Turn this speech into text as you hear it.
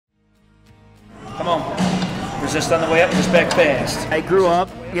was just on the way up, just back fast. I grew up,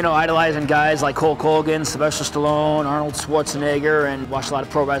 you know, idolizing guys like Hulk Hogan, Sylvester Stallone, Arnold Schwarzenegger, and watched a lot of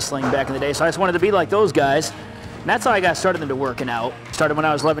pro wrestling back in the day. So I just wanted to be like those guys. And that's how I got started into working out. Started when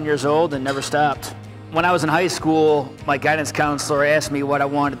I was 11 years old and never stopped. When I was in high school, my guidance counselor asked me what I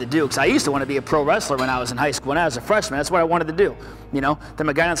wanted to do, because I used to want to be a pro wrestler when I was in high school. When I was a freshman, that's what I wanted to do, you know. Then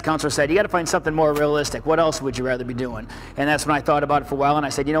my guidance counselor said, you got to find something more realistic. What else would you rather be doing? And that's when I thought about it for a while, and I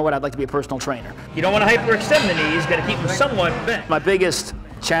said, you know what, I'd like to be a personal trainer. You don't want to hyperextend the knees, got to keep them somewhat bent. My biggest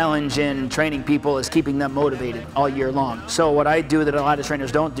challenge in training people is keeping them motivated all year long. So what I do that a lot of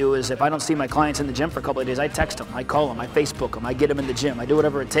trainers don't do is, if I don't see my clients in the gym for a couple of days, I text them, I call them, I Facebook them, I get them in the gym. I do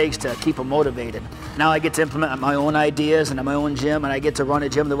whatever it takes to keep them motivated. Now I get to implement my own ideas and my own gym, and I get to run a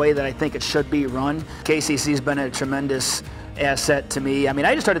gym the way that I think it should be run. KCC's been a tremendous asset to me. I mean,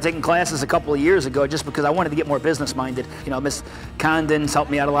 I just started taking classes a couple of years ago just because I wanted to get more business minded. You know, Miss Condon's helped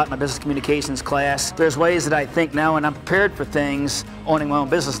me out a lot in my business communications class. There's ways that I think now, and I'm prepared for things, owning my own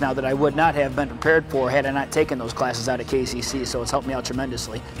business now, that I would not have been prepared for had I not taken those classes out of KCC, so it's helped me out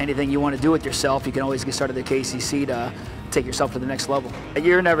tremendously. Anything you want to do with yourself, you can always get started at KCC to take yourself to the next level.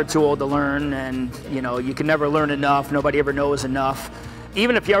 You're never too old to learn, and you know, you can never learn enough. Nobody ever knows enough.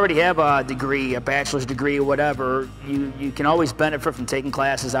 Even if you already have a degree, a bachelor's degree or whatever, you can always benefit from taking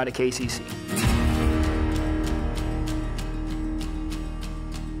classes out of KCC.